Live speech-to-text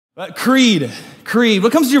But creed.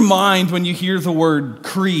 What comes to your mind when you hear the word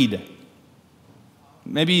creed?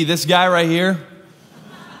 Maybe this guy right here,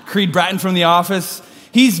 Creed Bratton from The Office.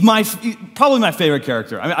 He's probably my favorite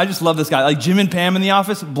character. I mean, I just love this guy. Like Jim and Pam in The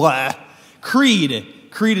Office, blah. Creed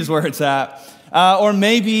is where it's at. Or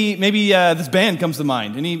maybe this band comes to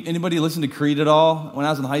mind. Anybody listen to Creed at all? When I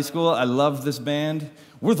was in high school, I loved this band.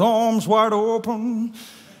 With arms wide open.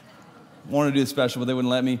 Wanted to do a special, but they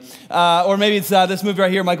wouldn't let me. Or maybe it's this movie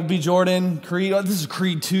right here, Michael B. Jordan, Creed. Oh, this is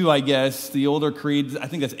Creed 2, I guess. The older Creed, I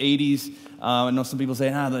think that's 80s. I know some people say,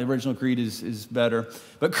 the original Creed is better.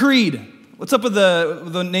 But Creed, what's up with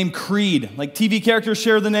the name Creed? Like TV characters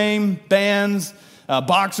share the name, bands,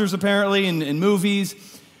 boxers apparently, in movies.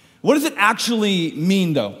 What does it actually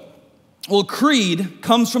mean, though? Well, creed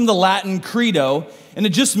comes from the Latin credo, and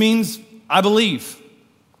it just means I believe.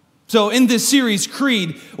 So in this series,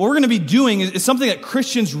 Creed, what we're going to be doing is something that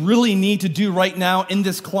Christians really need to do right now in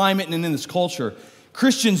this climate and in this culture.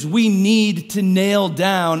 Christians, we need to nail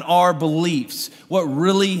down our beliefs, what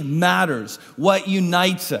really matters, what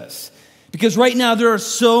unites us. Because right now there are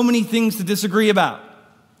so many things to disagree about.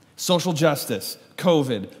 Social justice,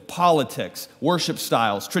 COVID, politics, worship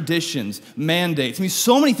styles, traditions, mandates. I mean,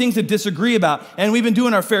 so many things to disagree about, and we've been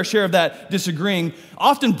doing our fair share of that disagreeing,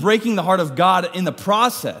 often breaking the heart of God in the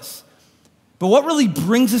process. But what really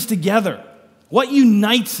brings us together? What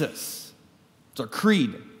unites us? It's our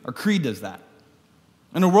creed. Our creed does that.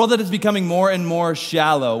 In a world that is becoming more and more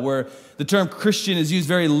shallow, where the term Christian is used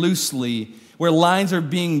very loosely, where lines are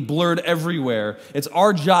being blurred everywhere, it's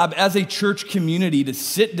our job as a church community to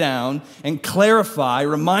sit down and clarify,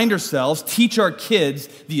 remind ourselves, teach our kids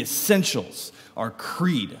the essentials, our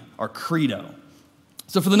creed, our credo.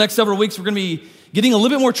 So for the next several weeks, we're going to be getting a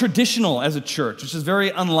little bit more traditional as a church, which is very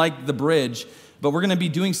unlike the Bridge, but we're going to be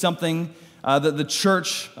doing something that the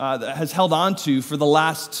church has held on to for the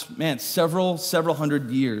last, several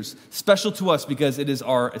hundred years. Special to us because it is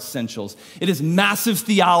our essentials. It is massive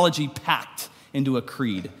theology packed into a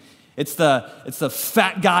creed. It's the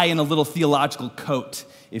fat guy in a little theological coat,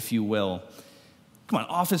 if you will. Come on,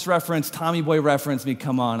 Office reference, Tommy Boy reference.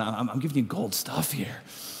 Come on, I'm giving you gold stuff here.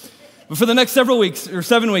 But for the next 7 weeks, we're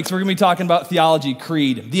going to be talking about theology,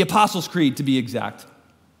 creed, the Apostles' Creed to be exact.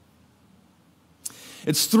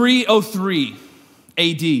 It's 303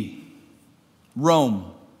 AD,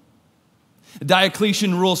 Rome.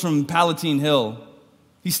 Diocletian rules from Palatine Hill.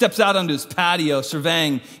 He steps out onto his patio,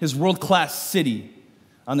 surveying his world-class city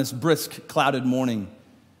on this brisk, clouded morning.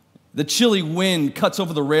 The chilly wind cuts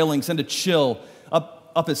over the railing, sends a chill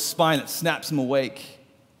up his spine that snaps him awake.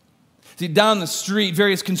 See, down the street,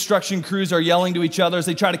 various construction crews are yelling to each other as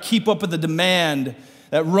they try to keep up with the demand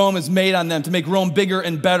that Rome has made on them to make Rome bigger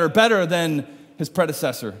and better than his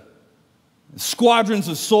predecessor. Squadrons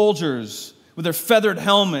of soldiers with their feathered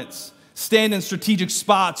helmets stand in strategic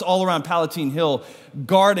spots all around Palatine Hill,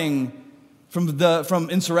 guarding from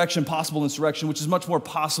possible insurrection, which is much more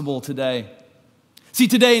possible today. See,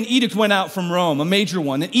 today an edict went out from Rome, a major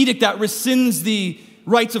one, an edict that rescinds the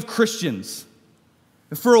rights of Christians.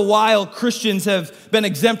 For a while, Christians have been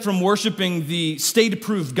exempt from worshiping the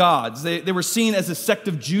state-approved gods. They were seen as a sect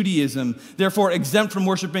of Judaism, therefore exempt from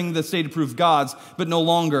worshiping the state-approved gods, but no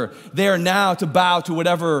longer. They are now to bow to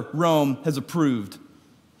whatever Rome has approved.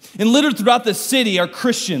 And littered throughout the city are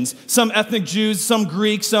Christians, some ethnic Jews, some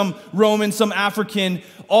Greek, some Roman, some African,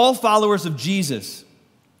 all followers of Jesus.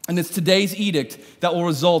 And it's today's edict that will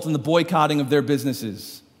result in the boycotting of their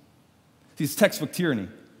businesses. See, it's textbook tyranny.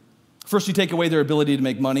 First, you take away their ability to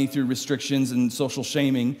make money through restrictions and social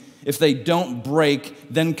shaming. If they don't break,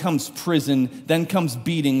 then comes prison, then comes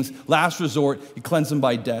beatings. Last resort, you cleanse them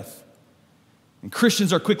by death. And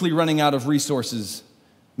Christians are quickly running out of resources.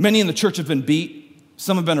 Many in the church have been beat.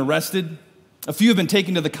 Some have been arrested. A few have been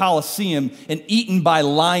taken to the Colosseum and eaten by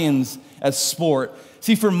lions as sport.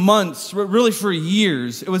 See, for months, really for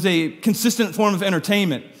years, it was a consistent form of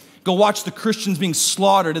entertainment. Go watch the Christians being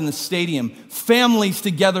slaughtered in the stadium, families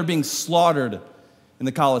together being slaughtered in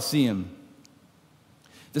the Colosseum.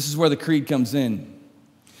 This is where the creed comes in.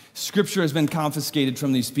 Scripture has been confiscated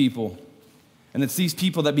from these people, and it's these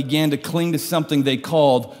people that began to cling to something they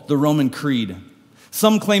called the Roman Creed.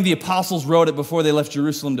 Some claim the apostles wrote it before they left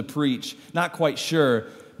Jerusalem to preach. Not quite sure,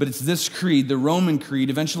 but it's this creed, the Roman Creed,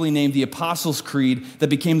 eventually named the Apostles' Creed, that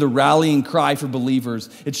became the rallying cry for believers.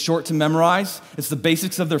 It's short to memorize. It's the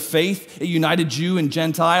basics of their faith. It united Jew and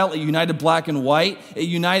Gentile. It united black and white. It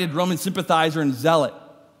united Roman sympathizer and zealot.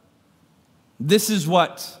 This is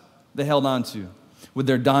what they held on to with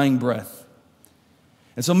their dying breath.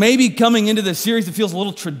 And so maybe coming into this series, it feels a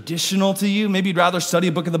little traditional to you. Maybe you'd rather study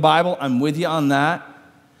a book of the Bible. I'm with you on that.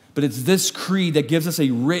 But it's this creed that gives us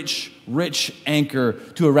a rich, rich anchor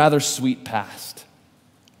to a rather sweet past.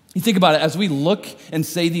 You think about it, as we look and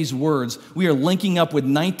say these words, we are linking up with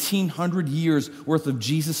 1,900 years worth of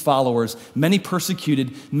Jesus followers, many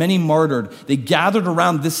persecuted, many martyred. They gathered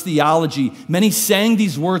around this theology. Many sang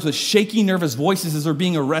these words with shaky, nervous voices as they're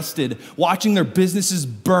being arrested, watching their businesses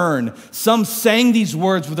burn. Some sang these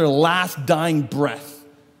words with their last dying breath.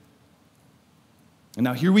 And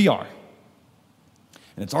now here we are.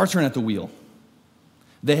 And it's our turn at the wheel.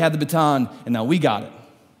 They had the baton, and now we got it.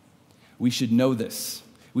 We should know this.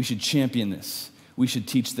 We should champion this. We should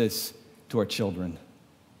teach this to our children.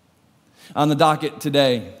 On the docket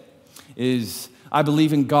today is, I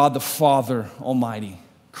believe in God the Father Almighty,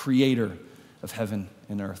 creator of heaven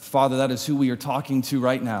and earth. Father, that is who we are talking to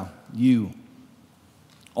right now. You,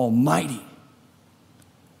 Almighty,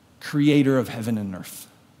 creator of heaven and earth.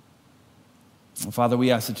 And Father, we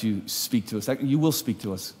ask that you speak to us. That you will speak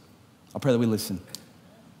to us. I pray that we listen.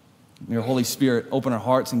 May your Holy Spirit open our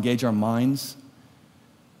hearts, engage our minds.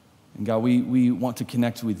 And God, we want to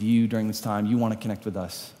connect with you during this time. You want to connect with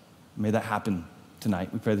us. May that happen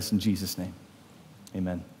tonight. We pray this in Jesus' name.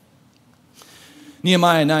 Amen.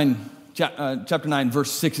 Nehemiah 9, chapter 9,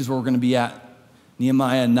 verse 6 is where we're going to be at.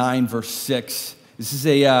 Nehemiah 9, verse 6. This is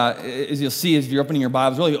as you'll see, if you're opening your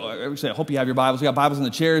Bibles, really, I hope you have your Bibles. We got Bibles in the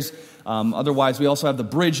chairs. Otherwise, we also have the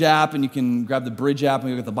Bridge app, and you can grab the Bridge app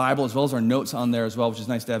and we get the Bible, as well as our notes on there as well, which is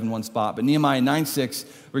nice to have in one spot. But Nehemiah 9:6,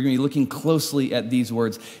 we're going to be looking closely at these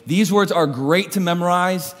words. These words are great to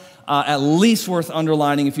memorize, at least worth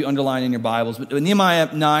underlining if you underline in your Bibles. But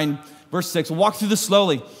Nehemiah 9, verse 6, we'll walk through this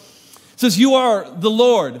slowly. It says, "You are the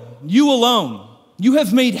Lord, you alone. You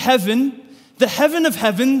have made heaven, the heaven of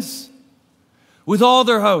heavens, with all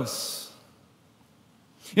their hosts."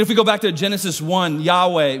 You know, if we go back to Genesis 1,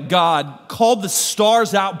 Yahweh, God, called the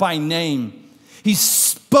stars out by name. He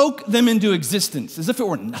spoke them into existence as if it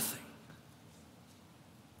were nothing.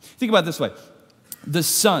 Think about it this way. The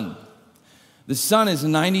sun is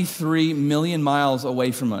 93 million miles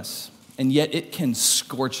away from us, and yet it can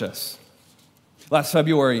scorch us. Last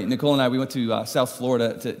February, Nicole and I, we went to South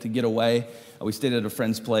Florida to get away. We stayed at a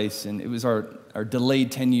friend's place, and it was our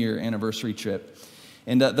delayed 10-year anniversary trip.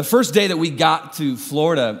 And the first day that we got to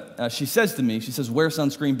Florida, she says to me, she says, "Wear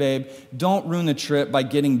sunscreen, babe. Don't ruin the trip by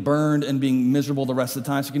getting burned and being miserable the rest of the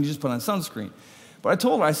time, so can you just put on sunscreen?" But I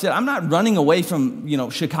told her, I said, I'm not running away from,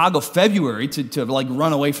 Chicago February to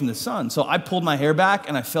run away from the sun. So I pulled my hair back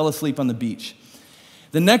and I fell asleep on the beach.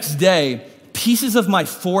 The next day, pieces of my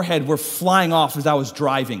forehead were flying off as I was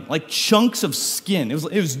driving, like chunks of skin. It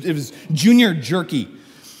was junior jerky.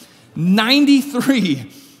 93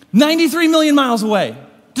 million miles away,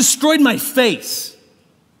 destroyed my face.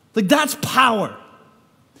 Like, that's power.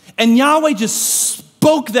 And Yahweh just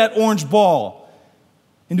spoke that orange ball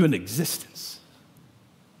into an existence.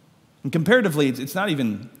 And comparatively, it's not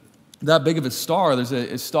even that big of a star. There's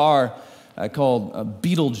a star called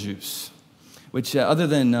Betelgeuse, which other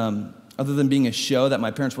than being a show that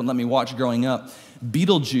my parents wouldn't let me watch growing up,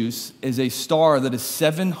 Betelgeuse is a star that is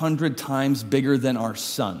 700 times bigger than our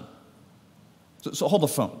sun. So hold the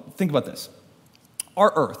phone. Think about this.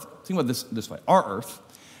 Our Earth, think about this way. Our Earth,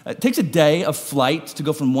 it takes a day of flight to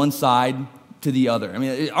go from one side to the other. I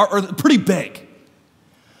mean, our Earth, pretty big.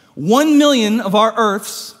 1 million of our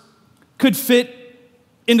Earths could fit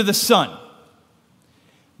into the sun.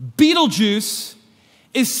 Betelgeuse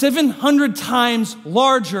is 700 times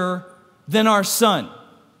larger than our sun.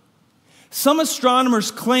 Some astronomers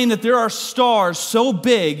claim that there are stars so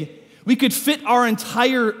big we could fit our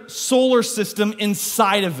entire solar system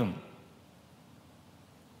inside of them.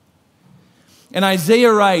 And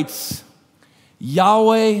Isaiah writes,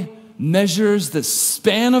 Yahweh measures the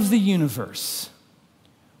span of the universe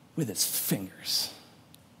with his fingers.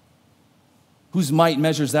 Whose might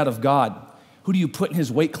measures that of God? Who do you put in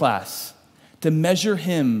his weight class? To measure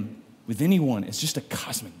him with anyone is just a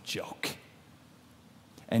cosmic joke.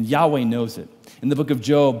 And Yahweh knows it. In the book of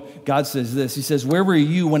Job, God says this. He says, "Where were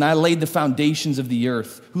you when I laid the foundations of the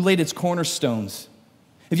earth? Who laid its cornerstones?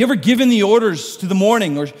 Have you ever given the orders to the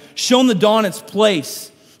morning or shown the dawn its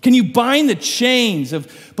place? Can you bind the chains of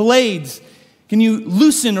blades? Can you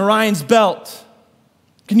loosen Orion's belt?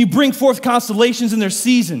 Can you bring forth constellations in their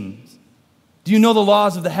seasons? Do you know the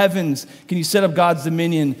laws of the heavens? Can you set up God's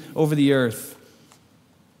dominion over the earth?"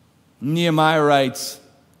 Nehemiah writes,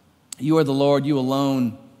 "You are the Lord, you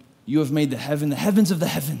alone. You have made the heavens of the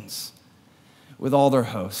heavens, with all their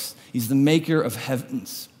hosts." He's the maker of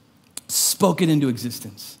heavens. Spoke it into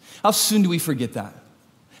existence. How soon do we forget that?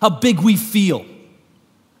 How big we feel.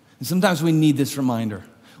 And sometimes we need this reminder.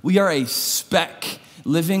 We are a speck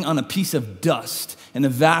living on a piece of dust, and the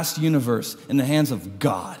vast universe in the hands of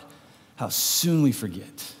God, how soon we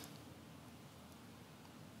forget.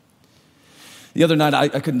 The other night,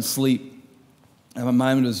 I couldn't sleep. And my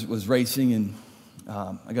mind was racing, and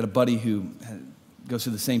I got a buddy who goes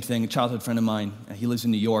through the same thing, a childhood friend of mine. He lives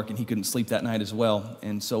in New York, and he couldn't sleep that night as well.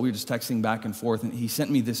 And so we were just texting back and forth, and he sent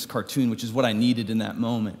me this cartoon, which is what I needed in that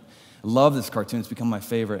moment. I love this cartoon. It's become my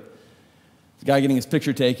favorite. The guy getting his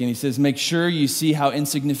picture taken, he says, "Make sure you see how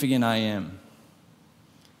insignificant I am."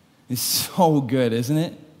 It's so good, isn't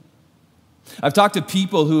it? I've talked to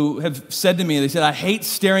people who have said to me, they said, "I hate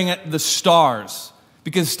staring at the stars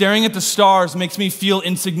because staring at the stars makes me feel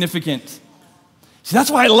insignificant." See,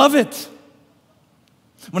 that's why I love it.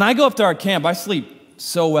 When I go up to our camp, I sleep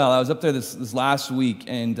so well. I was up there this last week,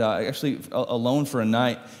 and actually alone for a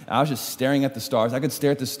night. I was just staring at the stars. I could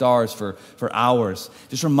stare at the stars for hours,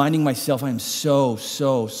 just reminding myself I am so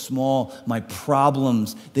small. My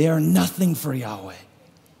problems, they are nothing for Yahweh.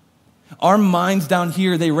 Our minds down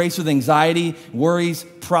here, they race with anxiety, worries,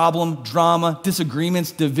 problem, drama,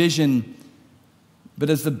 disagreements, division. But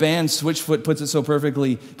as the band Switchfoot puts it so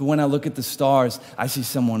perfectly, but when I look at the stars, I see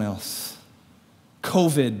someone else.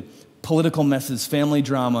 COVID, political messes, family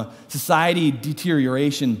drama, society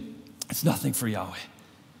deterioration, it's nothing for Yahweh.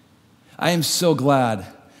 I am so glad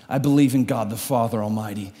I believe in God the Father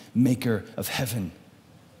Almighty, maker of heaven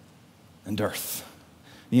and earth.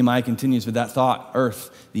 Nehemiah continues with that thought,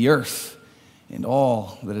 the earth, and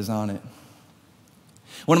all that is on it.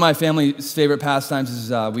 One of my family's favorite pastimes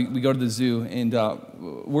is we go to the zoo, and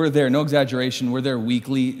we're there, no exaggeration, we're there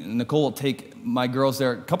weekly. Nicole will take my girls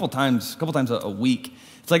there a couple times a week.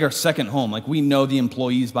 It's like our second home. Like, we know the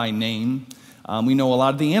employees by name. We know a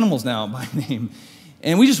lot of the animals now by name.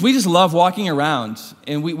 And we just love walking around,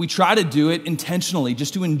 and we try to do it intentionally,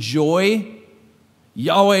 just to enjoy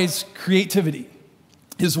Yahweh's creativity,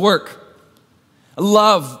 His work. I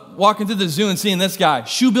love walking through the zoo and seeing this guy,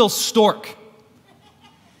 Shoebill Stork.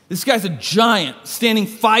 This guy's a giant, standing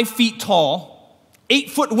 5 feet tall,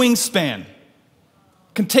 8-foot wingspan,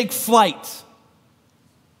 can take flight.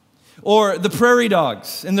 Or the prairie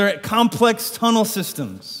dogs and their complex tunnel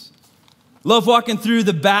systems. Love walking through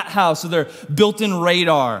the bat house with their built-in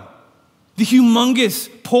radar. The humongous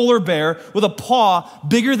polar bear with a paw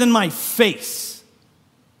bigger than my face.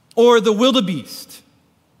 Or the wildebeest.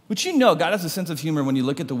 Which, you know, God has a sense of humor when you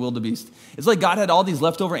look at the wildebeest. It's like God had all these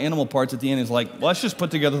leftover animal parts at the end. He's like, well, let's just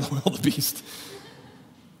put together the wildebeest.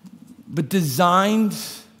 But designed,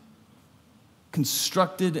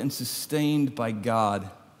 constructed, and sustained by God. I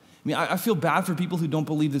mean, I feel bad for people who don't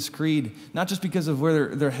believe this creed, not just because of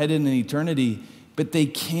where they're headed in eternity, but they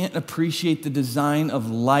can't appreciate the design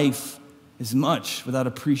of life as much without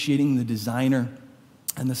appreciating the designer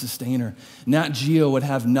and the sustainer. Nat Geo would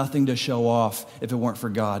have nothing to show off if it weren't for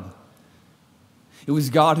God. It was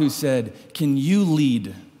God who said, "Can you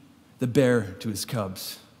lead the bear to his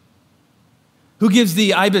cubs? Who gives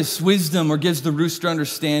the ibis wisdom or gives the rooster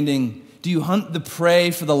understanding? Do you hunt the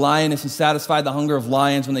prey for the lioness and satisfy the hunger of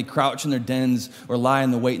lions when they crouch in their dens or lie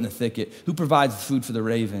in the wait in the thicket? Who provides the food for the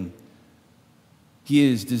raven?" He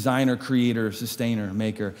is designer, creator, sustainer,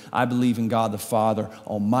 maker. I believe in God the Father,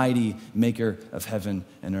 Almighty, maker of heaven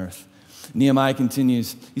and earth. Nehemiah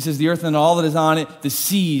continues. He says, "The earth and all that is on it, the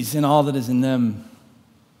seas and all that is in them."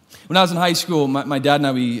 When I was in high school, my dad and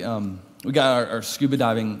I, we got our scuba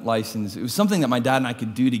diving license. It was something that my dad and I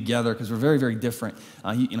could do together because we're very, very different.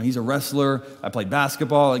 He's a wrestler. I played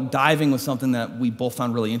basketball. Like, diving was something that we both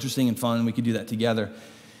found really interesting and fun, and we could do that together.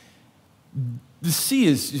 The sea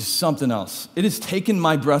is just something else. It has taken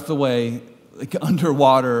my breath away, like,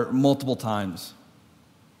 underwater multiple times.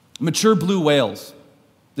 Mature blue whales.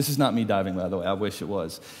 This is not me diving, by the way. I wish it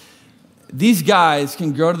was. These guys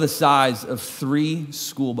can grow to the size of 3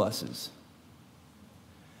 school buses.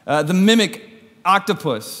 The mimic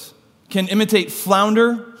octopus can imitate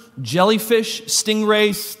flounder, jellyfish,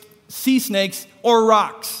 stingrays, sea snakes, or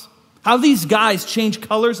rocks. How these guys change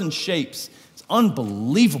colors and shapes, it's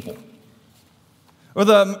unbelievable. Or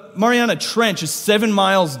the Mariana Trench is 7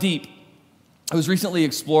 miles deep. It was recently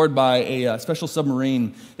explored by a special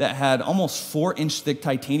submarine that had almost 4-inch thick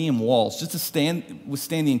titanium walls just to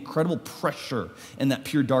withstand the incredible pressure in that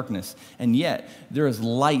pure darkness. And yet, there is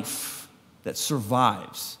life that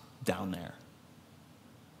survives down there.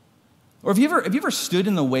 Or have you ever stood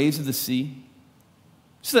in the waves of the sea?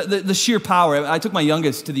 Just the sheer power. I took my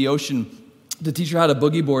youngest to the ocean to teach her how to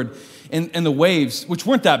boogie board, and the waves, which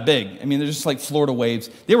weren't that big, I mean, they're just like Florida waves,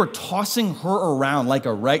 they were tossing her around like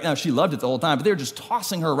a rag. Now, she loved it the whole time, but they were just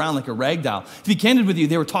tossing her around like a rag doll. To be candid with you,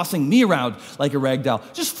 they were tossing me around like a rag doll.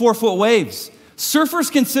 Just 4-foot waves.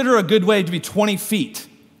 Surfers consider a good wave to be 20 feet.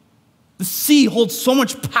 The sea holds so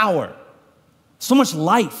much power, so much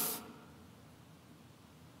life.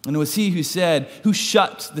 And it was he who said, who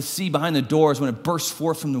shut the sea behind the doors when it burst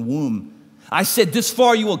forth from the womb. I said, this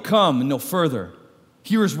far you will come and no further.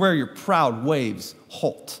 Here is where your proud waves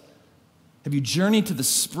halt. Have you journeyed to the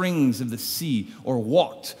springs of the sea or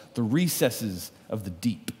walked the recesses of the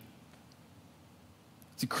deep?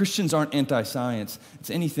 See, Christians aren't anti-science.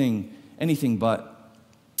 It's anything but.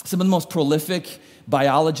 Some of the most prolific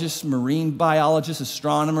biologists, marine biologists,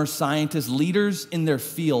 astronomers, scientists, leaders in their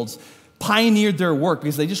fields pioneered their work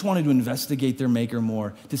because they just wanted to investigate their maker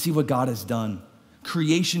more, to see what God has done.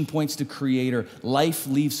 Creation points to creator. Life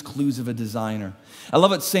leaves clues of a designer. I love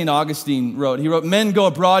what St. Augustine wrote. He wrote, men go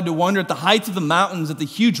abroad to wonder at the heights of the mountains, at the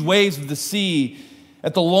huge waves of the sea,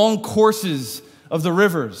 at the long courses of the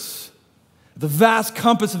rivers, the vast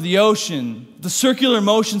compass of the ocean, the circular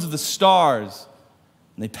motions of the stars.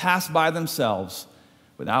 And they pass by themselves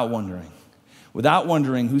without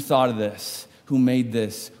wondering who thought of this, who made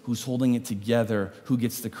this, who's holding it together, who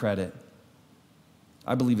gets the credit.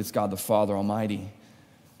 I believe it's God the Father Almighty,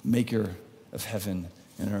 maker of heaven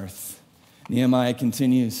and earth. Nehemiah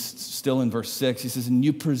continues still in verse 6. He says, and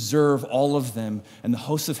you preserve all of them, and the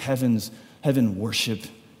hosts of heaven worship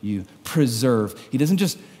you. Preserve. He doesn't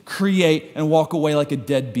just create and walk away like a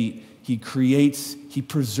deadbeat. He creates, he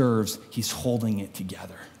preserves, he's holding it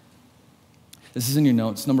together. This is in your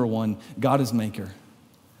notes. Number one, God is maker.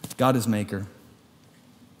 God is maker.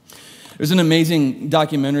 There's an amazing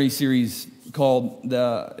documentary series called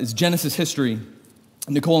is Genesis History.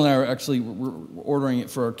 Nicole and I are actually we're ordering it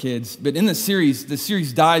for our kids. But in the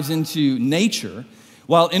series dives into nature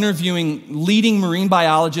while interviewing leading marine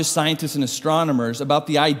biologists, scientists, and astronomers about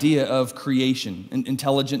the idea of creation and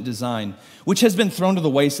intelligent design, which has been thrown to the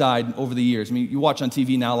wayside over the years. I mean, you watch on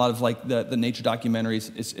TV now a lot of like the nature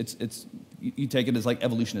documentaries. It's you take it as like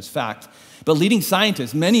evolution as fact. But leading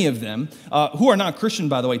scientists, many of them, who are not Christian,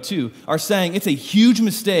 by the way, too, are saying it's a huge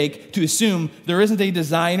mistake to assume there isn't a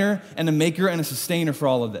designer and a maker and a sustainer for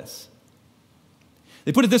all of this.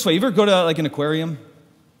 They put it this way. You ever go to like an aquarium?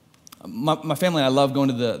 My family and I love going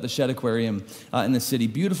to the Shed Aquarium in the city.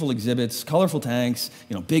 Beautiful exhibits, colorful tanks,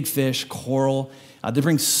 big fish, coral. They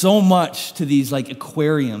bring so much to these like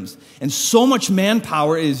aquariums, and so much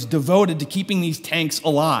manpower is devoted to keeping these tanks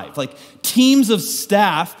alive. Like teams of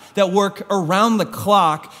staff that work around the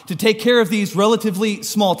clock to take care of these relatively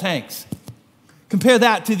small tanks. Compare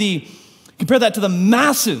that to the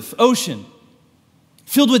massive ocean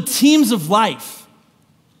filled with teams of life.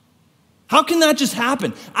 How can that just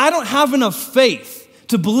happen? I don't have enough faith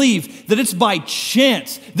to believe that it's by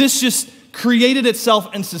chance this just created itself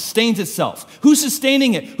and sustains itself. Who's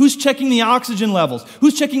sustaining it? Who's checking the oxygen levels?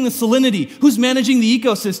 Who's checking the salinity? Who's managing the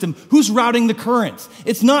ecosystem? Who's routing the currents?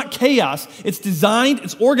 It's not chaos. It's designed,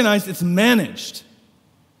 it's organized, it's managed.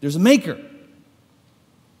 There's a maker.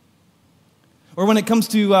 Or when it comes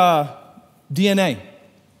to DNA.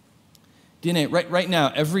 Right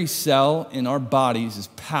now, every cell in our bodies is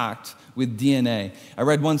packed with DNA. I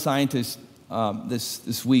read one scientist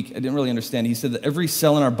this week. I didn't really understand. He said that every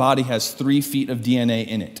cell in our body has 3 feet of DNA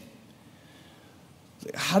in it.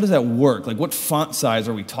 How does that work? Like, what font size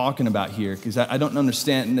are we talking about here? Because I don't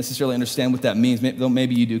necessarily understand what that means.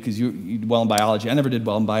 Maybe you do because you did well in biology. I never did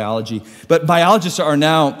well in biology. But biologists are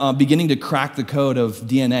now beginning to crack the code of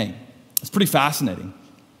DNA. It's pretty fascinating.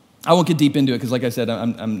 I won't get deep into it because, like I said,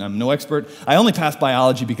 I'm no expert. I only passed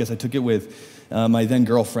biology because I took it with my then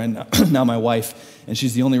girlfriend, now my wife, and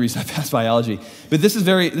she's the only reason I passed biology. But this is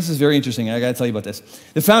very interesting. I got to tell you about this.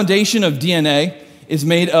 The foundation of DNA is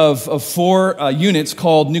made of 4 units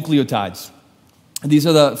called nucleotides. These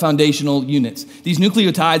are the foundational units. These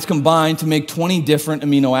nucleotides combine to make 20 different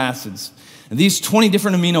amino acids. And these 20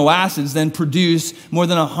 different amino acids then produce more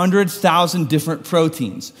than 100,000 different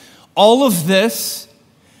proteins. All of this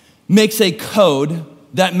makes a code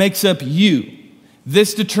that makes up you.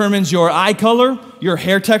 This determines your eye color, your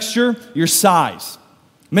hair texture, your size.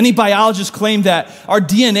 Many biologists claim that our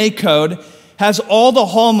DNA code has all the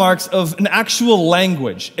hallmarks of an actual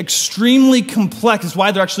language. Extremely complex is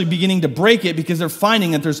why they're actually beginning to break it, because they're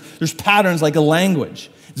finding that there's patterns like a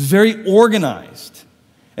language. It's very organized.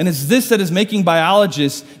 And it's this that is making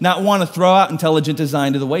biologists not want to throw out intelligent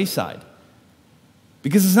design to the wayside.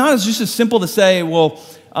 Because it's not just as simple to say, well,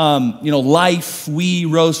 life, we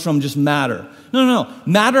rose from just matter. No.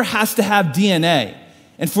 Matter has to have DNA.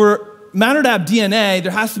 And for matter to have DNA,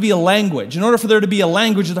 there has to be a language. In order for there to be a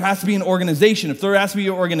language, there has to be an organization. If there has to be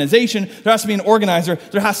an organization, there has to be an organizer,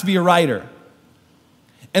 there has to be a writer.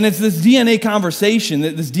 And it's this DNA conversation,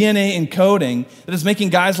 this DNA encoding, that is making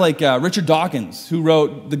guys like Richard Dawkins, who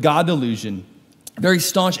wrote The God Delusion, very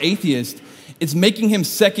staunch atheist, it's making him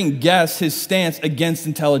second guess his stance against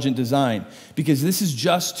intelligent design because this is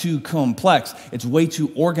just too complex. It's way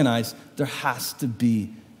too organized. There has to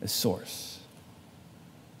be a source.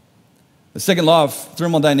 The second law of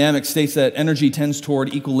thermodynamics states that energy tends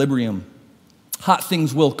toward equilibrium. Hot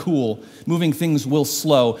things will cool, moving things will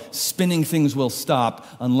slow, spinning things will stop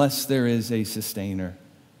unless there is a sustainer,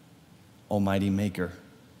 Almighty Maker.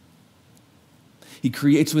 He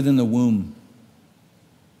creates within the womb.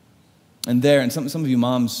 And there, and some of you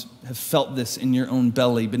moms have felt this in your own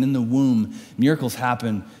belly, but in the womb, miracles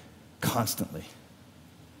happen constantly.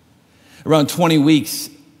 Around 20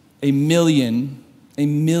 weeks, a million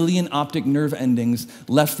optic nerve endings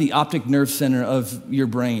left the optic nerve center of your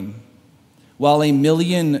brain, while a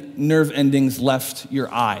million nerve endings left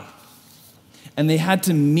your eye. And they had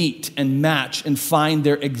to meet and match and find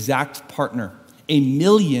their exact partner. A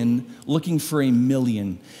million looking for a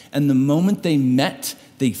million. And the moment they met,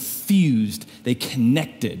 they fused, they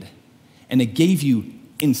connected, and it gave you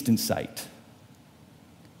instant sight.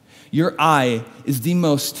 Your eye is the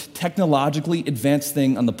most technologically advanced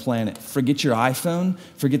thing on the planet. Forget your iPhone,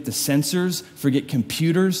 forget the sensors, forget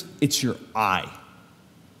computers. It's your eye.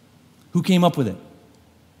 Who came up with it?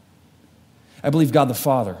 I believe God the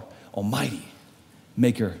Father, Almighty,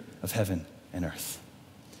 Maker of heaven and earth.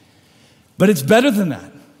 But it's better than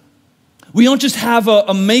that. We don't just have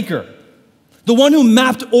a maker. The one who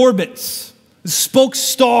mapped orbits, spoke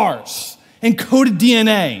stars, and coded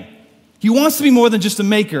DNA. He wants to be more than just a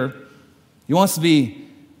maker. He wants to be,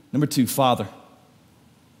 number two, Father.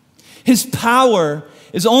 His power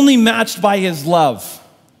is only matched by his love.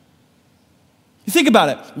 You think about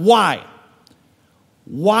it. Why?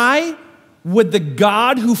 Why would the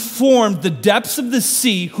God who formed the depths of the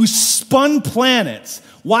sea, who spun planets,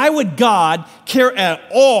 why would God care at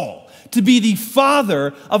all to be the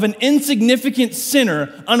father of an insignificant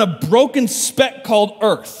sinner on a broken speck called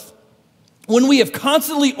earth? When we have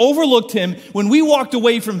constantly overlooked him, when we walked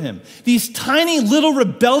away from him, these tiny little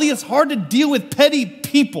rebellious, hard to deal with petty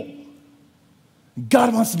people,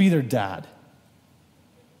 God wants to be their dad.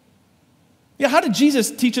 Yeah, how did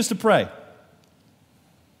Jesus teach us to pray?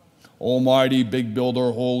 Almighty, big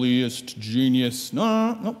builder, holiest, genius.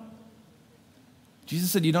 No.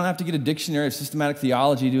 Jesus said you don't have to get a dictionary of systematic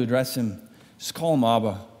theology to address him. Just call him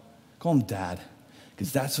Abba. Call him Dad,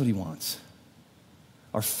 because that's what he wants.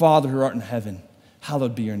 Our Father who art in heaven,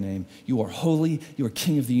 hallowed be your name. You are holy, you are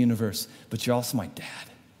King of the universe, but you're also my dad.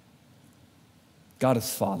 God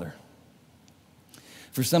is Father.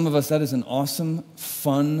 For some of us, that is an awesome,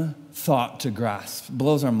 fun thought to grasp. It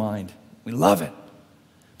blows our mind. We love it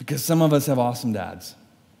because some of us have awesome dads.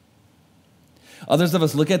 Others of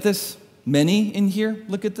us look at this, many in here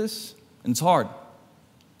look at this, and it's hard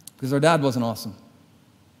because our dad wasn't awesome.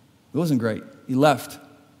 He wasn't great. He left,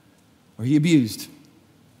 or he abused,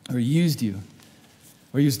 or he used you,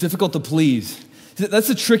 or he was difficult to please. That's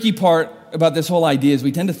the tricky part about this whole idea is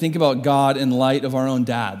we tend to think about God in light of our own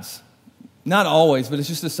dads. Not always, but it's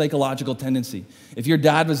just a psychological tendency. If your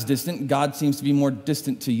dad was distant, God seems to be more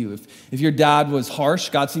distant to you. If your dad was harsh,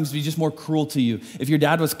 God seems to be just more cruel to you. If your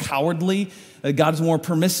dad was cowardly, God is more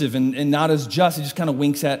permissive and not as just. He just kind of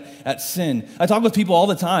winks at sin. I talk with people all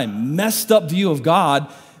the time, messed up view of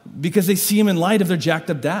God because they see him in light of their jacked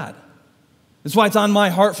up dad. That's why it's on my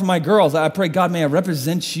heart for my girls. I pray, God, may I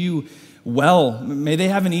represent you well. May they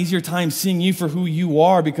have an easier time seeing you for who you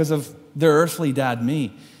are because of their earthly dad,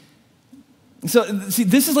 me. So, see,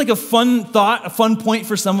 this is like a fun thought, a fun point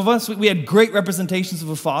for some of us. We had great representations of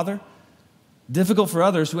a father. Difficult for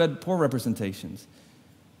others who had poor representations.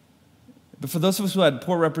 But for those of us who had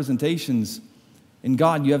poor representations, in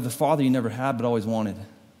God, you have the Father you never had but always wanted.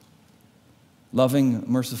 Loving,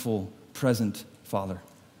 merciful, present Father.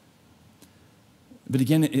 But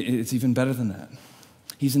again, it's even better than that.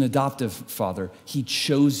 He's an adoptive father. He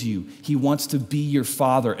chose you. He wants to be your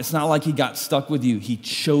father. It's not like he got stuck with you. He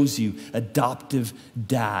chose you, adoptive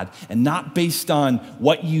dad. And not based on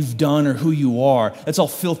what you've done or who you are. That's all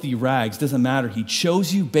filthy rags. Doesn't matter. He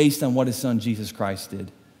chose you based on what his son Jesus Christ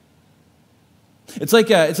did. It's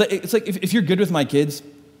like if you're good with my kids,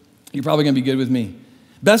 you're probably going to be good with me.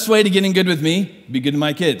 Best way to get in good with me, be good to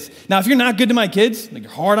my kids. Now, if you're not good to my kids, like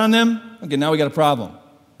you're hard on them, okay, now we got a problem.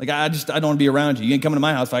 Like, I don't want to be around you. You ain't coming to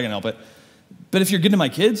my house if I can help it. But if you're good to my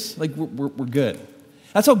kids, like, we're good.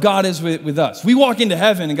 That's how God is with us. We walk into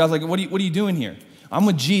heaven, and God's like, what are you doing here? I'm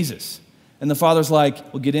with Jesus. And the Father's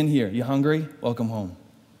like, well, get in here. You hungry? Welcome home.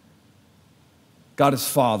 God is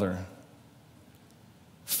Father.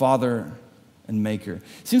 Father and Maker.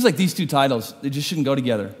 It seems like these two titles, they just shouldn't go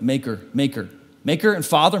together. Maker and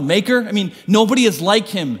Father. Maker? I mean, nobody is like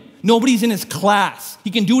him. Nobody's in his class.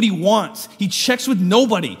 He can do what he wants. He checks with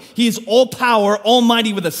nobody. He is all power,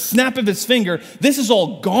 almighty with a snap of his finger. This is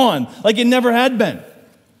all gone like it never had been.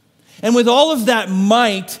 And with all of that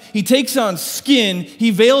might, he takes on skin, he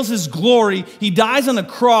veils his glory, he dies on a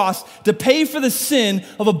cross to pay for the sin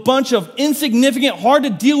of a bunch of insignificant, hard to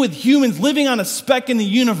deal with humans living on a speck in the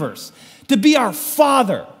universe, to be our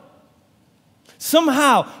Father.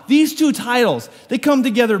 Somehow, these two titles, they come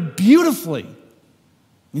together beautifully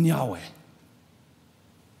in Yahweh.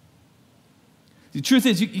 The truth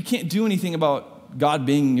is, you can't do anything about God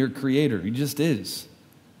being your creator. He just is.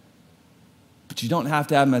 But you don't have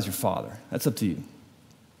to have him as your father. That's up to you.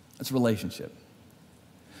 That's a relationship.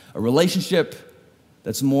 A relationship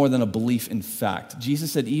that's more than a belief in fact.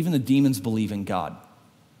 Jesus said even the demons believe in God.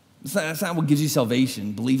 That's not what gives you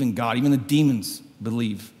salvation, believe in God. Even the demons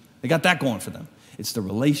believe. They got that going for them. It's the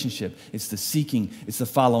relationship. It's the seeking. It's the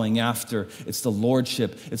following after. It's the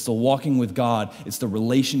lordship. It's the walking with God. It's the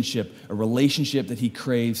relationship, a relationship that he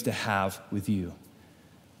craves to have with you.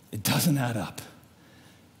 It doesn't add up.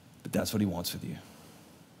 But that's what he wants with you.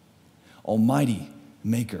 Almighty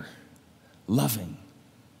maker, loving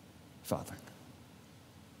Father.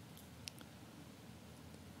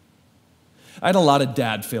 I had a lot of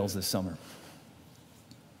dad fails this summer.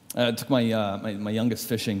 I took my youngest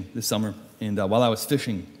fishing this summer, and while I was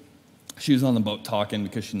fishing, she was on the boat talking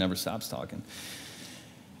because she never stops talking.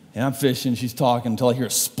 And I'm fishing, she's talking until I hear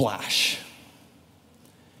a splash.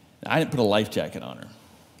 I didn't put a life jacket on her,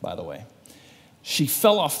 by the way. She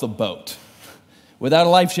fell off the boat without a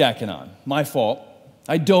life jacket on. My fault.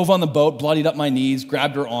 I dove on the boat, bloodied up my knees,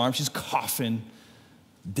 grabbed her arm. She's coughing.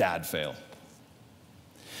 Dad fail.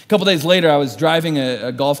 A couple days later, I was driving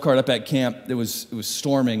a golf cart up at camp. It was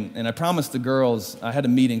storming, and I promised the girls, I had a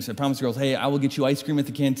meeting, so I promised the girls, hey, I will get you ice cream at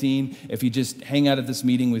the canteen if you just hang out at this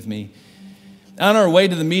meeting with me. On our way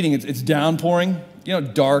to the meeting, it's downpouring,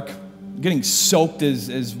 dark, getting soaked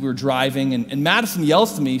as we're driving, and Madison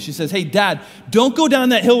yells to me. She says, hey, Dad, don't go down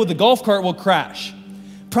that hill with the golf cart, we'll crash.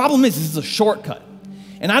 Problem is, this is a shortcut,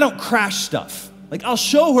 and I don't crash stuff. Like, I'll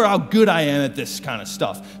show her how good I am at this kind of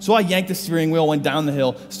stuff. So I yanked the steering wheel, went down the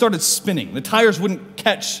hill, started spinning. The tires wouldn't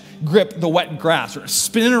grip the wet grass. We're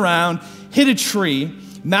spinning around, hit a tree.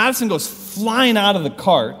 Madison goes flying out of the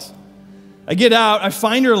cart. I get out, I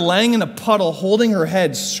find her laying in a puddle, holding her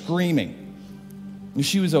head, screaming. And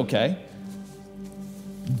she was okay.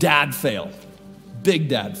 Dad fail. Big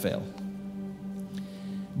dad fail.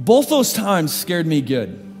 Both those times scared me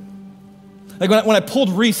good. Like when I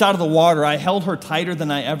pulled Reese out of the water, I held her tighter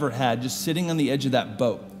than I ever had, just sitting on the edge of that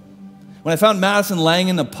boat. When I found Madison laying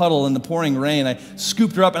in the puddle in the pouring rain, I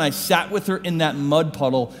scooped her up and I sat with her in that mud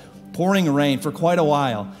puddle, pouring rain, for quite a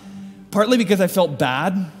while. Partly because I felt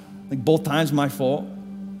bad, like both times my fault,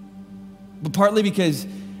 but partly because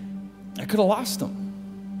I could have lost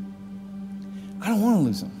them. I don't want to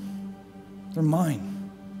lose them. They're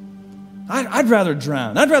mine. I'd rather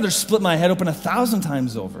drown. I'd rather split my head open 1,000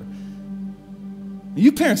 times over.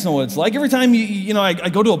 You parents know what it's like. Every time I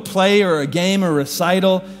go to a play or a game or a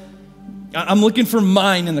recital, I'm looking for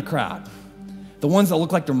mine in the crowd. The ones that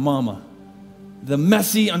look like their mama. The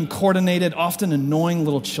messy, uncoordinated, often annoying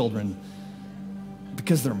little children.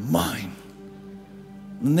 Because they're mine.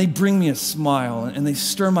 And they bring me a smile and they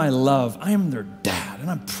stir my love. I am their dad and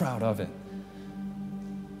I'm proud of it.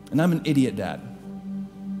 And I'm an idiot dad.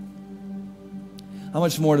 How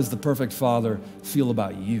much more does the perfect Father feel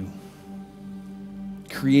about you?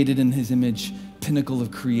 Created in his image, pinnacle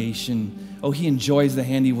of creation. Oh, he enjoys the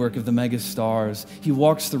handiwork of the mega stars. He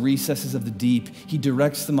walks the recesses of the deep. He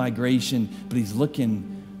directs the migration, but he's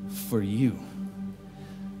looking for you.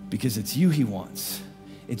 Because it's you he wants.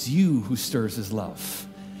 It's you who stirs his love.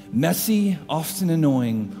 Messy, often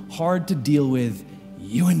annoying, hard to deal with,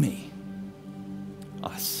 you and me.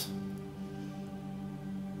 Us.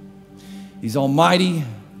 He's almighty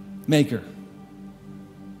maker.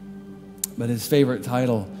 But his favorite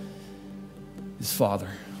title is Father.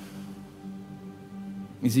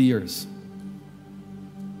 Is he yours?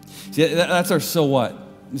 See, that's our so what.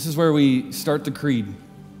 This is where we start the creed.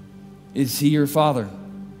 Is he your Father?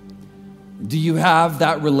 Do you have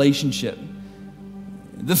that relationship?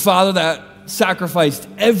 The Father that sacrificed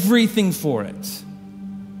everything for it.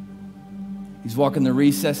 He's walking the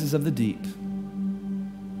recesses of the deep,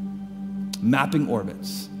 mapping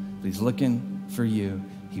orbits, but he's looking for you.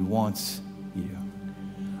 He wants you.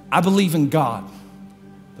 I believe in God,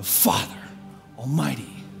 the Father,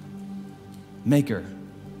 Almighty, maker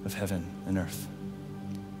of heaven and earth.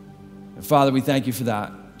 And Father, we thank you for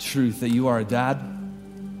that truth, that you are a dad.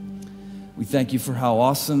 We thank you for how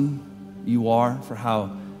awesome you are, for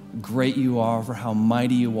how great you are, for how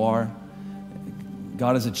mighty you are.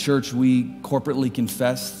 God, as a church, we corporately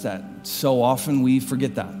confess that so often we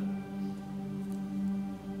forget that.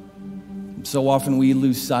 So often we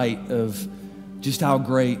lose sight of just how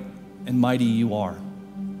great and mighty you are.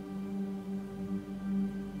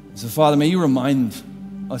 So, Father, may you remind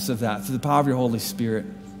us of that through the power of your Holy Spirit.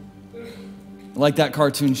 Like that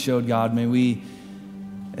cartoon showed, God, may we,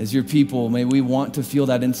 as your people, may we want to feel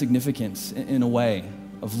that insignificance in a way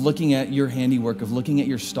of looking at your handiwork, of looking at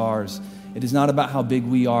your stars. It is not about how big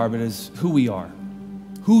we are, but it is who we are,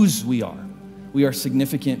 whose we are. We are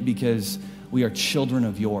significant because we are children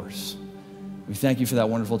of yours. We thank you for that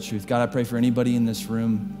wonderful truth. God, I pray for anybody in this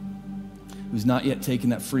room who's not yet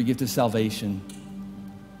taken that free gift of salvation,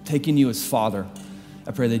 taking you as Father.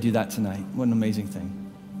 I pray they do that tonight. What an amazing thing.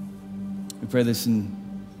 We pray this in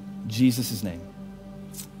Jesus' name.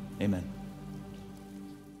 Amen.